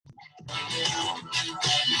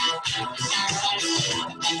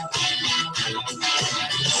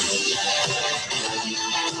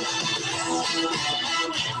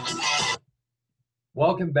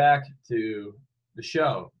Welcome back to the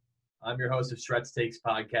show. I'm your host of Shred's Takes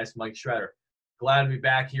podcast, Mike Shredder. Glad to be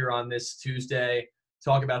back here on this Tuesday,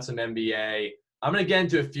 talk about some NBA. I'm going to get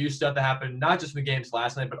into a few stuff that happened, not just in the games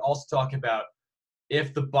last night, but also talk about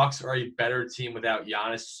if the Bucks are a better team without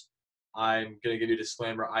Giannis. I'm going to give you a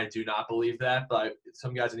disclaimer. I do not believe that, but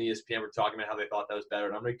some guys on ESPN were talking about how they thought that was better,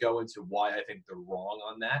 and I'm going to go into why I think they're wrong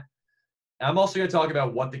on that. And I'm also going to talk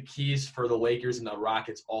about what the keys for the Lakers and the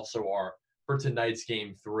Rockets also are for tonight's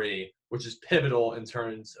Game 3, which is pivotal in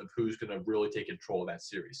terms of who's going to really take control of that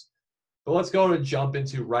series. But let's go and jump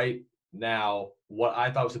into right now what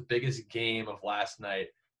I thought was the biggest game of last night.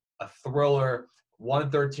 A thriller,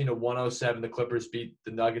 113-107. The Clippers beat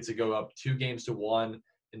the Nuggets to go up 2-1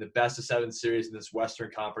 in the best-of-7 series in this Western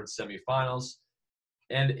Conference semifinals.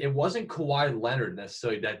 And it wasn't Kawhi Leonard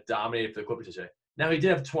necessarily that dominated for the Clippers today. Now, he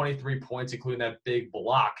did have 23 points, including that big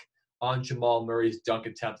block on Jamal Murray's dunk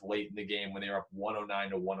attempt late in the game when they were up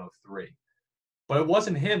 109-103. But it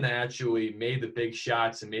wasn't him that actually made the big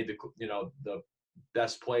shots and made the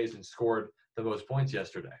best plays and scored the most points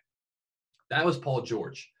yesterday. That was Paul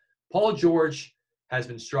George. Paul George has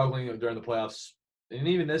been struggling during the playoffs, and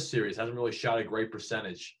even this series hasn't really shot a great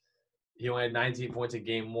percentage. He only had 19 points in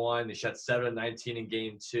Game 1. He shot 7 of 19 in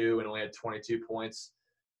Game 2 and only had 22 points.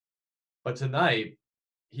 But tonight,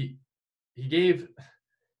 he gave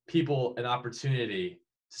people an opportunity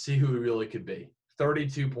to see who he really could be.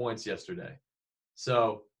 32 points yesterday.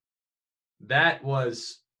 So that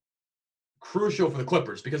was crucial for the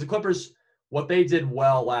Clippers because the Clippers, what they did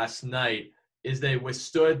well last night is they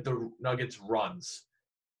withstood the Nuggets' runs.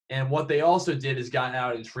 And what they also did is got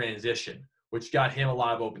out in transition, which got him a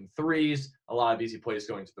lot of open threes, a lot of easy plays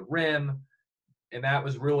going to the rim. And that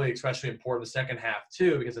was really especially important in the second half,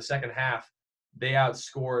 too, because the second half, they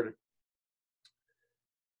outscored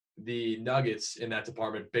the Nuggets in that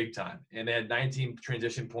department big time. And they had 19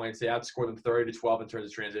 transition points. They outscored them 30-12 in terms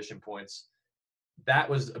of transition points. That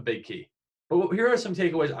was a big key. But here are some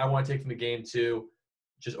takeaways I want to take from the game, too,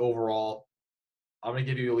 just overall. I'm going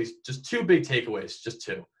to give you at least just two big takeaways, just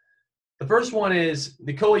two. The first one is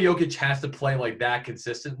Nikola Jokic has to play like that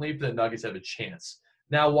consistently for the Nuggets to have a chance.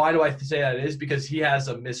 Now, why do I say that is? Because he has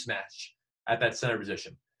a mismatch at that center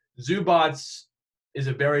position. Zubac is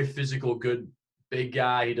a very physical, good, big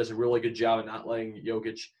guy. He does a really good job of not letting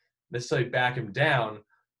Jokic necessarily back him down.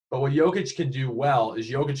 But what Jokic can do well is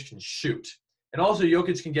Jokic can shoot. And also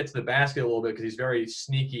Jokic can get to the basket a little bit because he's very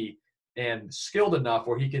sneaky and skilled enough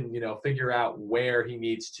where he can, figure out where he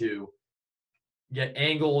needs to get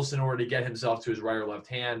angles in order to get himself to his right or left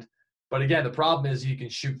hand. But again, the problem is he can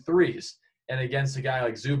shoot threes. And against a guy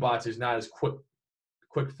like Zubac, who's not as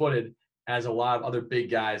quick-footed as a lot of other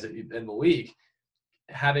big guys in the league,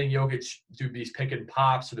 having Jokic do these pick and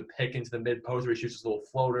pops or the pick into the mid-post where he shoots his little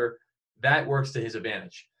floater, that works to his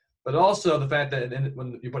advantage. But also the fact that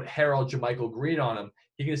when you put Harold, JaMychal Green on him,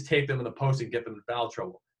 he can just take them in the post and get them in foul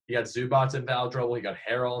trouble. He got Zubac in foul trouble. He got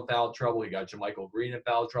Harold in foul trouble. He got JaMychal Green in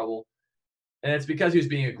foul trouble. And it's because he was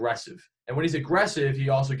being aggressive. And when he's aggressive, he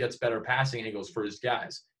also gets better passing angles for his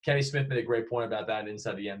guys. Kenny Smith made a great point about that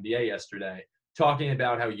Inside the NBA yesterday, talking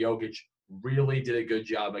about how Jokic really did a good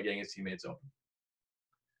job by getting his teammates open.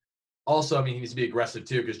 Also, he needs to be aggressive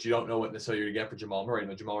too because you don't know what necessarily you're going to get for Jamal Murray.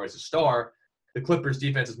 When Jamal Murray's a star, the Clippers'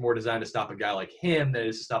 defense is more designed to stop a guy like him than it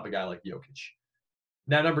is to stop a guy like Jokic.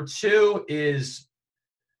 Now, number two is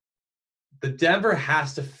the Denver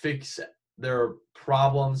has to fix their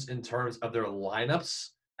problems in terms of their lineups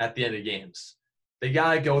at the end of games. They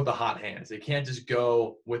got to go with the hot hands. They can't just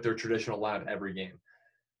go with their traditional lineup every game.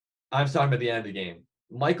 I'm talking about the end of the game.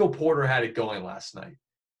 Michael Porter had it going last night.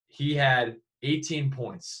 He had 18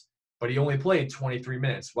 points, but he only played 23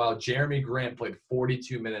 minutes, while Jeremy Grant played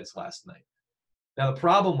 42 minutes last night. Now, the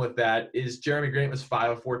problem with that is Jeremy Grant was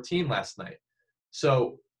 5 of 14 last night.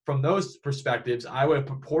 So from those perspectives, I would have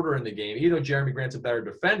put Porter in the game. Even though Jeremy Grant's a better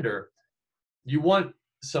defender, you want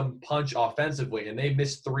some punch offensively, and they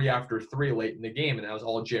missed 3 after 3 late in the game, and that was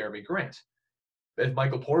all Jeremy Grant. If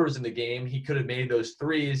Michael Porter was in the game, he could have made those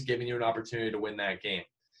threes, giving you an opportunity to win that game.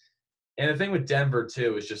 And the thing with Denver,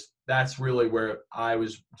 too, is just that's really where I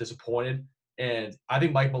was disappointed. And I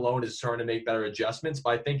think Mike Malone is starting to make better adjustments,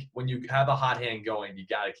 but I think when you have a hot hand going, you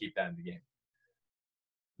got to keep that in the game.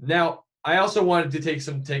 Now, I also wanted to take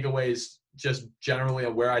some takeaways just generally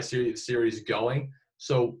on where I see the series going.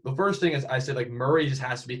 So the first thing is I said, Murray just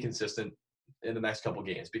has to be consistent in the next couple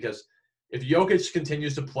games because if Jokic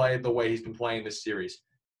continues to play the way he's been playing this series,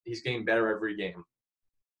 he's getting better every game.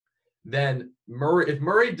 then if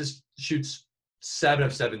Murray just shoots 7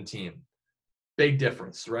 of 17, big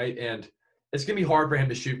difference, right? And it's going to be hard for him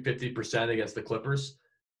to shoot 50% against the Clippers.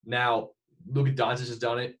 Now, Luka Doncic has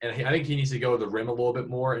done it, and I think he needs to go to the rim a little bit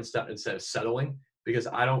more instead of settling, because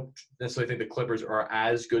I don't necessarily think the Clippers are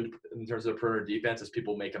as good in terms of perimeter defense as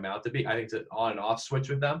people make them out to be. I think it's an on and off switch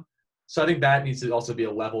with them. So I think that needs to also be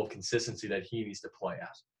a level of consistency that he needs to play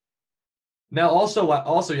at. Now,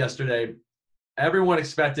 also yesterday, everyone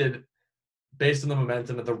expected, based on the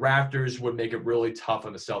momentum, that the Raptors would make it really tough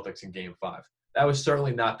on the Celtics in Game 5. That was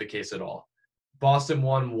certainly not the case at all. Boston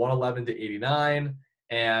won 111-89,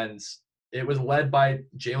 and it was led by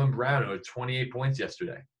Jaylen Brown, who had 28 points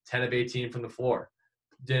yesterday, 10 of 18 from the floor.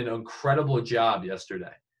 Did an incredible job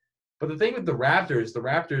yesterday. But the thing with the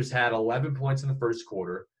Raptors had 11 points in the first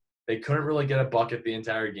quarter. They couldn't really get a bucket the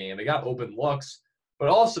entire game. They got open looks, but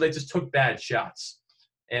also they just took bad shots.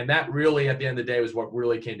 And that really, at the end of the day, was what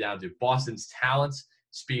really came down to Boston's talents,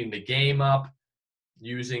 speeding the game up,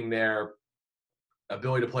 using their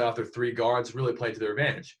ability to play off their three guards, really played to their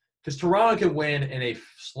advantage. Because Toronto can win in a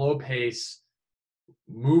slow pace,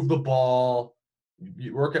 move the ball,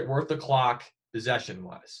 work the clock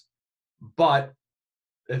possession-wise. But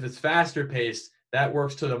if it's faster paced, that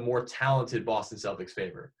works to the more talented Boston Celtics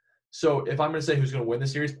favor. So if I'm going to say who's going to win the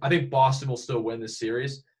series, I think Boston will still win this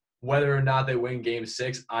series. Whether or not they win Game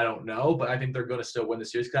 6, I don't know, but I think they're going to still win the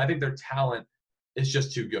series because I think their talent is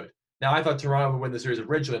just too good. Now, I thought Toronto would win the series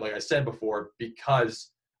originally, like I said before,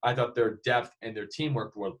 because I thought their depth and their team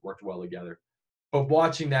worked well together. But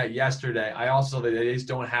watching that yesterday, I also think they just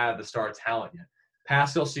don't have the star talent yet.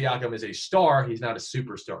 Pascal Siakam is a star. He's not a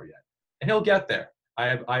superstar yet. And he'll get there. I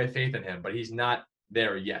have faith in him, but he's not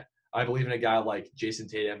there yet. I believe in a guy like Jason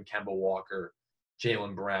Tatum, Kemba Walker,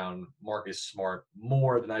 Jaylen Brown, Marcus Smart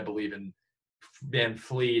more than I believe in Van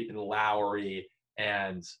Fleet and Lowry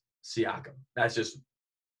and Siakam. That's just,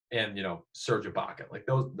 and, Serge Ibaka. Like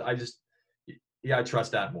those, you got to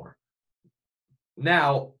trust that more.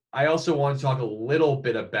 Now, I also want to talk a little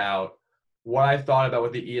bit about what I thought about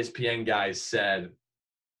what the ESPN guys said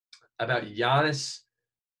about Giannis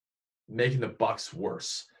making the Bucks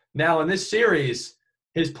worse. Now, in this series,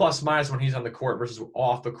 his plus-minus when he's on the court versus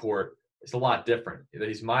off the court is a lot different.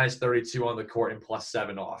 He's minus 32 on the court and plus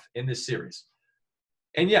 7 off in this series.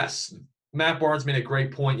 And yes, Matt Barnes made a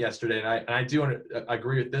great point yesterday, and I do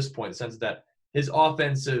agree with this point in the sense that his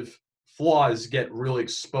offensive flaws get really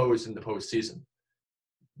exposed in the postseason.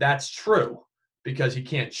 That's true because he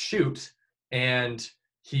can't shoot, and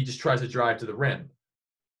he just tries to drive to the rim.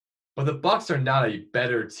 But the Bucks are not a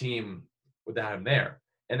better team without him there.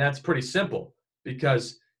 And that's pretty simple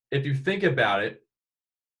because if you think about it,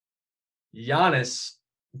 Giannis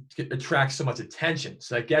attracts so much attention.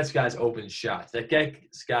 So that gets guys open shots. That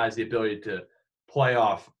gets guys the ability to play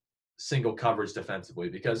off single coverage defensively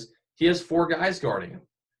because he has 4 guys guarding him.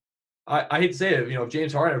 I hate to say it, if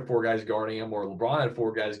James Harden had 4 guys guarding him or LeBron had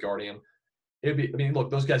 4 guys guarding him, it'd be, look,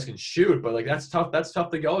 those guys can shoot, but that's tough. That's tough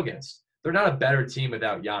to go against. They're not a better team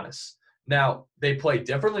without Giannis. Now, they play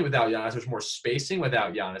differently without Giannis. There's more spacing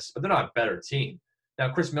without Giannis, but they're not a better team.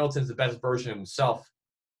 Now, Chris Middleton's the best version of himself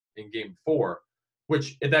in Game 4,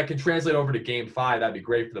 which if that can translate over to Game 5, that'd be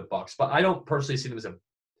great for the Bucks. But I don't personally see them as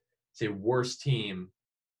a worse team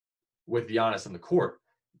with Giannis on the court.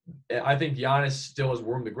 I think Giannis still has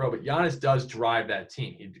room to grow, but Giannis does drive that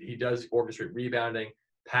team. He does orchestrate rebounding,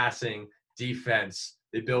 passing, defense,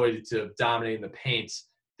 the ability to dominate in the paint,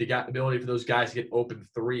 the ability for those guys to get open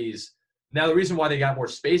threes. Now, the reason why they got more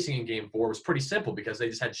spacing in Game 4 was pretty simple because they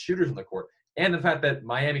just had shooters on the court and the fact that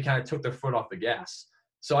Miami kind of took their foot off the gas.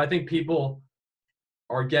 So I think people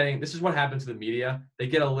are this is what happens to the media. They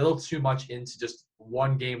get a little too much into just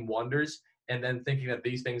one-game wonders and then thinking that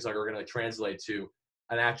these things are going to translate to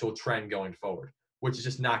an actual trend going forward, which is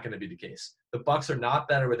just not going to be the case. The Bucks are not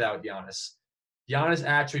better without Giannis. Giannis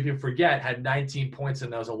actually, people forget, had 19 points in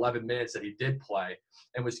those 11 minutes that he did play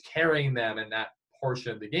and was carrying them in that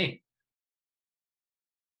portion of the game.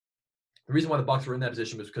 The reason why the Bucks were in that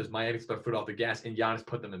position was because Miami took their foot off the gas and Giannis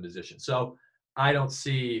put them in position. So I don't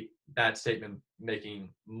see that statement making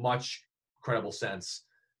much credible sense.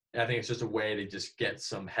 I think it's just a way to just get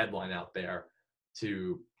some headline out there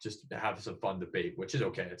to just have some fun debate, which is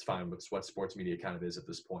okay. It's fine. It's what sports media kind of is at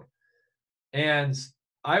this point. And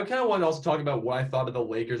I kind of want to also talk about what I thought of the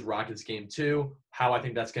Lakers-Rockets Game 2, how I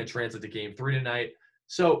think that's going to translate to Game 3 tonight.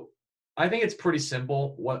 So I think it's pretty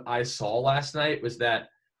simple. What I saw last night was that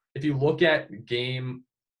if you look at Game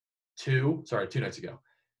 2 nights ago,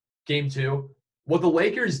 Game 2, what the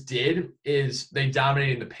Lakers did is they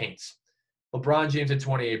dominated in the paint. LeBron James had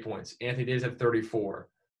 28 points. Anthony Davis had 34.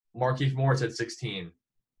 Markieff Morris had 16.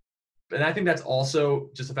 And I think that's also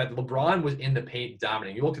just the fact that LeBron was in the paint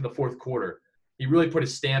dominating. You look at the fourth quarter, he really put a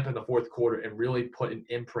stamp in the fourth quarter and really put an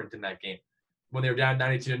imprint in that game. When they were down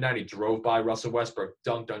 92-90, drove by Russell Westbrook,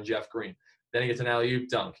 dunked on Jeff Green. Then he gets an alley-oop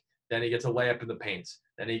dunk. Then he gets a layup in the paint.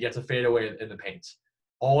 Then he gets a fadeaway in the paint.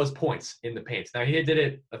 All his points in the paint. Now, he did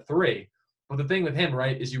it a three, but the thing with him,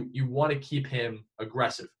 right, is you want to keep him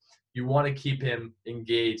aggressive. You want to keep him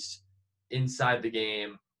engaged inside the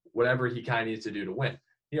game, whatever he kind of needs to do to win.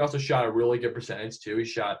 He also shot a really good percentage, too. He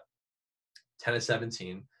shot 10 of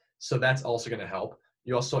 17, so that's also going to help.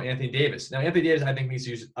 You also saw Anthony Davis. Now, Anthony Davis, I think, needs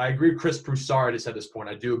to use – I agree with Chris Broussard at this point.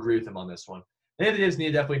 I do agree with him on this one. Anthony Davis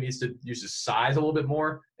definitely needs to use his size a little bit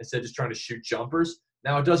more instead of just trying to shoot jumpers.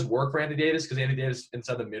 Now, it does work for Anthony Davis because Anthony Davis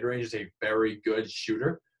inside the mid-range is a very good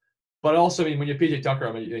shooter. But also, I mean, when you're PJ Tucker,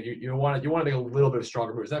 I mean, you want to make a little bit of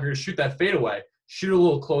stronger moves. Now, if you're going to shoot that fadeaway, shoot a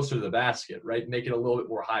little closer to the basket, right? Make it a little bit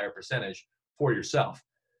more higher percentage for yourself.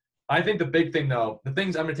 I think the big thing, though, the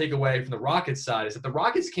things I'm going to take away from the Rockets side is that the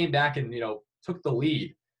Rockets came back and, took the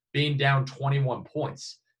lead, being down 21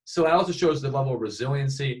 points. So that also shows the level of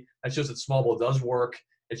resiliency. That shows that small ball does work.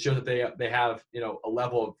 It shows that they have, a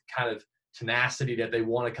level of kind of tenacity that they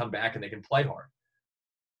want to come back and they can play hard.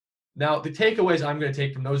 Now, the takeaways I'm going to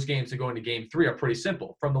take from those games to go into game 3 are pretty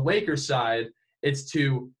simple. From the Lakers side, it's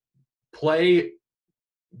to play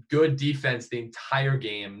good defense the entire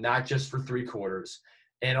game, not just for 3 quarters,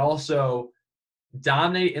 and also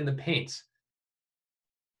dominate in the paint.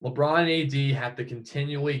 LeBron and AD have to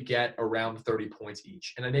continually get around 30 points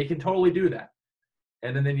each, and then they can totally do that.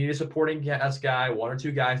 And then they need a supporting cast guy, 1 or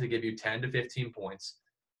 2 guys to give you 10 to 15 points.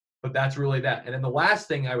 But that's really that. And then the last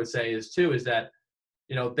thing I would say is that,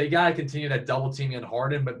 they got to continue that double teaming on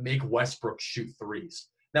Harden, but make Westbrook shoot threes.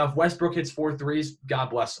 Now, if Westbrook hits 4 threes, God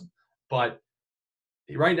bless him. But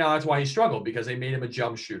right now, that's why he struggled, because they made him a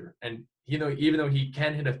jump shooter. And, even though he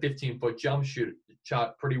can hit a 15-foot jump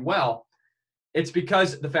shot pretty well, it's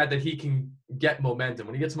because the fact that he can get momentum.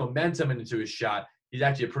 When he gets momentum into his shot, he's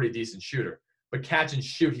actually a pretty decent shooter. But catch and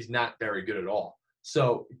shoot, he's not very good at all.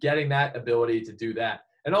 So getting that ability to do that.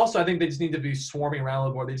 And also, I think they just need to be swarming around a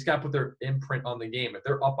little more. They just got to put their imprint on the game. If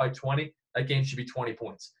they're up by 20, that game should be 20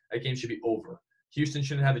 points. That game should be over. Houston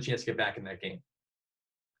shouldn't have the chance to get back in that game.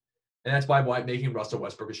 And that's why making Russell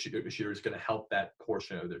Westbrook a shooter is going to help that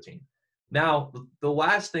portion of their team. Now, the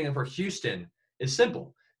last thing for Houston is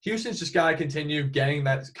simple. Houston's just got to continue getting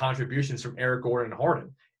that contributions from Eric Gordon and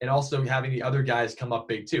Harden, and also having the other guys come up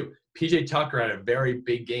big too. PJ Tucker had a very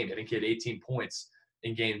big game. I think he had 18 points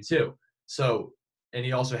in game 2. So, and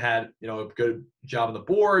he also had, a good job on the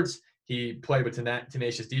boards. He played with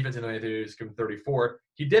tenacious defense, and Anthony Davis gave him 34.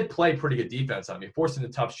 He did play pretty good defense on him. He forced him the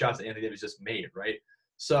tough shots that Anthony Davis just made, right?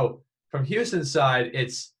 So from Houston's side,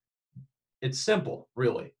 it's simple,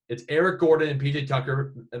 really. It's Eric Gordon and PJ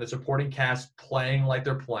Tucker and the supporting cast playing like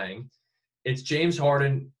they're playing. It's James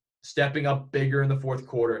Harden stepping up bigger in the fourth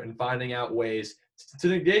quarter and finding out ways to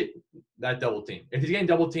negate that double team. If he's getting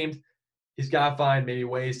double teamed, he's got to find maybe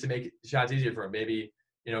ways to make shots easier for him. Maybe,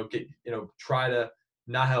 try to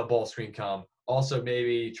not have a ball screen come. Also,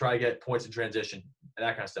 maybe try to get points in transition and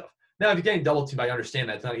that kind of stuff. Now, if you're getting double teamed, I understand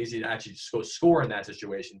that it's not easy to actually just go score in that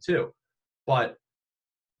situation too. But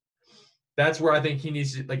that's where I think he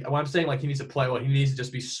needs to, when I'm saying he needs to play well, he needs to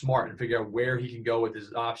just be smart and figure out where he can go with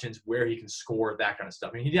his options, where he can score, that kind of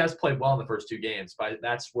stuff. I mean, he has played well in the first 2 games, but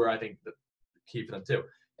that's where I think the key for them too.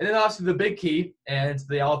 And then obviously the big key and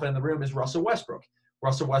the elephant in the room is Russell Westbrook.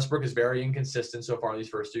 Russell Westbrook is very inconsistent so far in these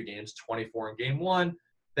first 2 games, 24 in game 1,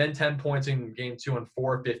 then 10 points in game 2 and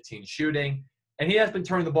 4-15 shooting. And he has been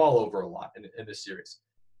turning the ball over a lot in this series.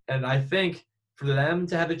 And I think for them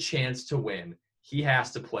to have a chance to win, he has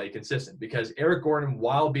to play consistent, because Eric Gordon,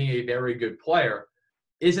 while being a very good player,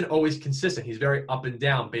 isn't always consistent. He's very up and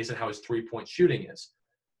down based on how his 3-point shooting is.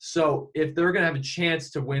 So if they're going to have a chance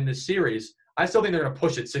to win this series, I still think they're going to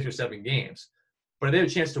push it 6 or 7 games. But if they have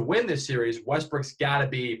a chance to win this series, Westbrook's got to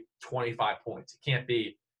be 25 points. It can't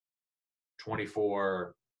be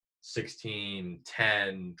 24, 16,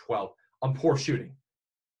 10, 12 on poor shooting.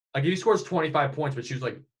 If he scores 25 points but shoots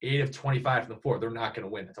 8 of 25 from the floor, they're not going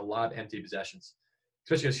to win. It's a lot of empty possessions,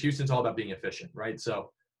 especially because Houston's all about being efficient, right?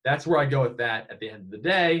 So that's where I go with that at the end of the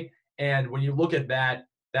day. And when you look at that,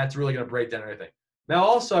 that's really going to break down everything. Now,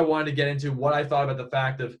 also, I wanted to get into what I thought about the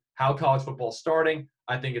fact of how college football is starting.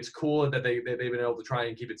 I think it's cool that they've been able to try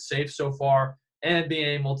and keep it safe so far, and being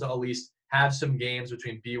able to at least have some games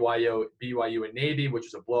between BYU and Navy, which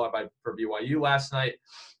was a blowout for BYU last night.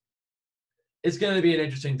 It's going to be an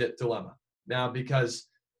interesting dilemma now, because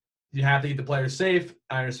you have to keep the players safe.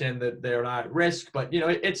 I understand that they're not at risk, but,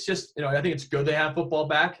 it's just, I think it's good they have football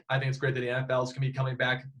back. I think it's great that the NFLs can be coming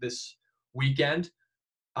back this weekend,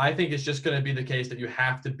 I think it's just going to be the case that you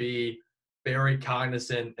have to be very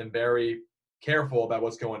cognizant and very careful about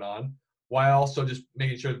what's going on, while also just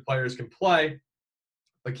making sure the players can play,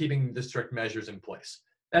 but keeping the strict measures in place.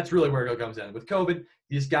 That's really where it comes down. With COVID,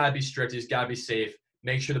 you just got to be strict. You just got to be safe.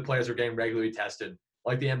 Make sure the players are getting regularly tested,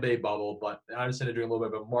 like the NBA bubble. But I understand they're doing a little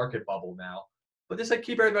bit of a market bubble now. But just like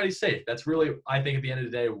keep everybody safe. That's really, I think, at the end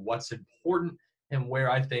of the day, what's important and where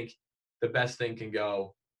I think the best thing can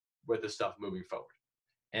go with the stuff moving forward.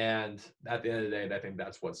 And at the end of the day, I think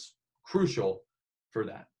that's what's crucial for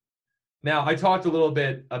that. Now, I talked a little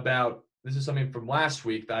bit about, this is something from last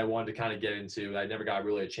week that I wanted to kind of get into that I never got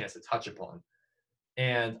really a chance to touch upon.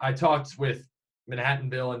 And I talked with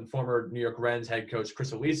Manhattanville and former New York Rens head coach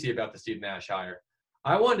Chris Alisi about the Steve Nash hire.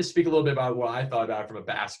 I wanted to speak a little bit about what I thought about it from a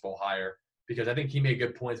basketball hire, because I think he made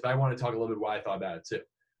good points, but I want to talk a little bit what I thought about it too.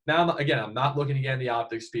 Now, I'm not looking again at the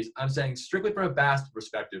optics piece. I'm saying strictly from a basketball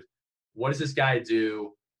perspective, what does this guy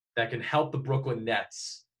do that can help the Brooklyn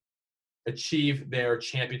Nets achieve their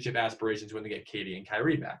championship aspirations when they get KD and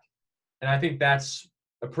Kyrie back? And I think that's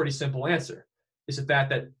a pretty simple answer. It's the fact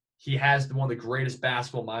that he has one of the greatest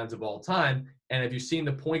basketball minds of all time. And if you've seen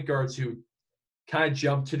the point guards who kind of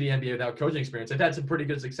jumped to the NBA without coaching experience, they've had some pretty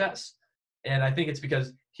good success. And I think it's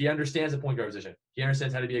because he understands the point guard position. He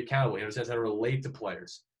understands how to be accountable. He understands how to relate to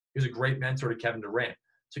players. He was a great mentor to Kevin Durant.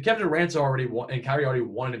 So Kevin Durant's already and Kyrie already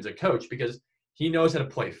wanted him as a coach because he knows how to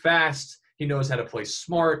play fast. He knows how to play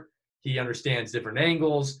smart. He understands different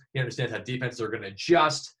angles. He understands how defenses are going to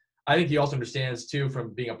adjust. I think he also understands, too,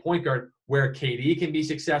 from being a point guard, where KD can be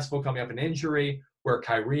successful coming up an injury, where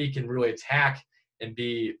Kyrie can really attack and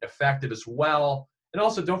be effective as well. And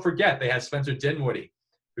also, don't forget, they have Spencer Dinwiddie,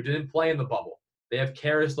 who didn't play in the bubble. They have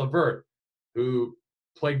Caris LeVert, who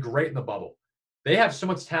played great in the bubble. They have so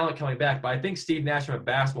much talent coming back, but I think Steve Nash, from a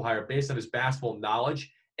basketball hire, based on his basketball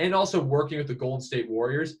knowledge and also working with the Golden State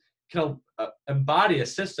Warriors, can embody a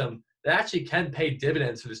system that actually can pay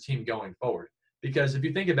dividends for this team going forward. Because if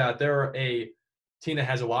you think about it, they're a team that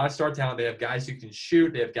has a lot of star talent. They have guys who can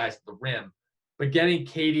shoot. They have guys at the rim. But getting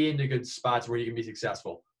KD into good spots where he can be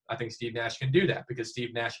successful, I think Steve Nash can do that because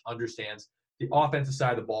Steve Nash understands the offensive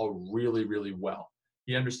side of the ball really, really well.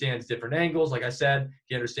 He understands different angles. Like I said,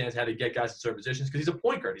 he understands how to get guys in certain positions because he's a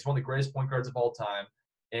point guard. He's one of the greatest point guards of all time.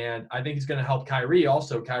 And I think he's going to help Kyrie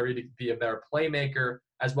to be a better playmaker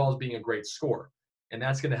as well as being a great scorer. And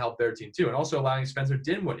that's going to help their team too. And also allowing Spencer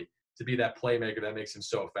Dinwiddie to be that playmaker that makes him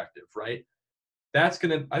so effective, right? I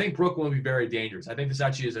think Brooklyn will be very dangerous. I think this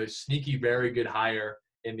actually is a sneaky, very good hire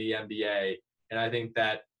in the NBA. And I think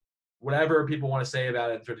that whatever people want to say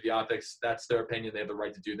about it in terms of the optics, that's their opinion. They have the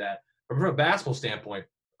right to do that. But from a basketball standpoint,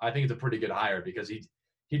 I think it's a pretty good hire because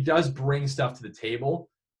he does bring stuff to the table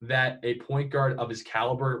that a point guard of his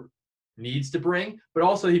caliber needs to bring. But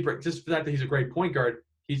also, just the fact that he's a great point guard,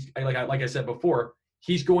 he's like I said before,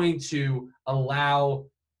 he's going to allow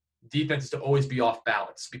defenses to always be off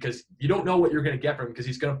balance because you don't know what you're going to get from him because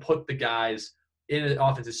he's going to put the guys in an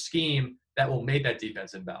offensive scheme that will make that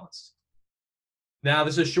defense imbalanced. Now,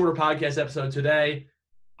 this is a shorter podcast episode today.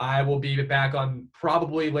 I will be back on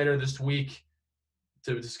probably later this week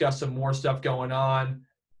to discuss some more stuff going on.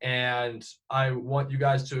 And I want you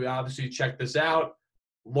guys to obviously check this out,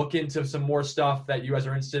 look into some more stuff that you guys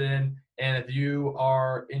are interested in. And if you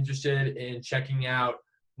are interested in checking out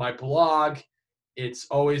my blog, it's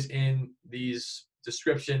always in these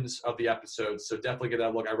descriptions of the episodes. So definitely give that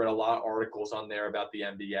a look. I read a lot of articles on there about the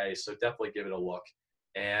NBA. So definitely give it a look.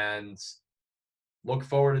 And look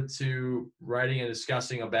forward to writing and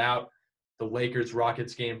discussing about the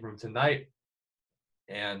Lakers-Rockets game from tonight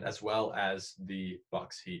and as well as the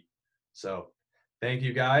Bucks-Heat. So thank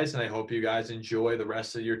you guys, and I hope you guys enjoy the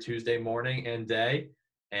rest of your Tuesday morning and day,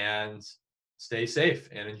 and stay safe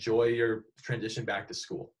and enjoy your transition back to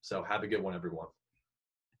school. So have a good one, everyone.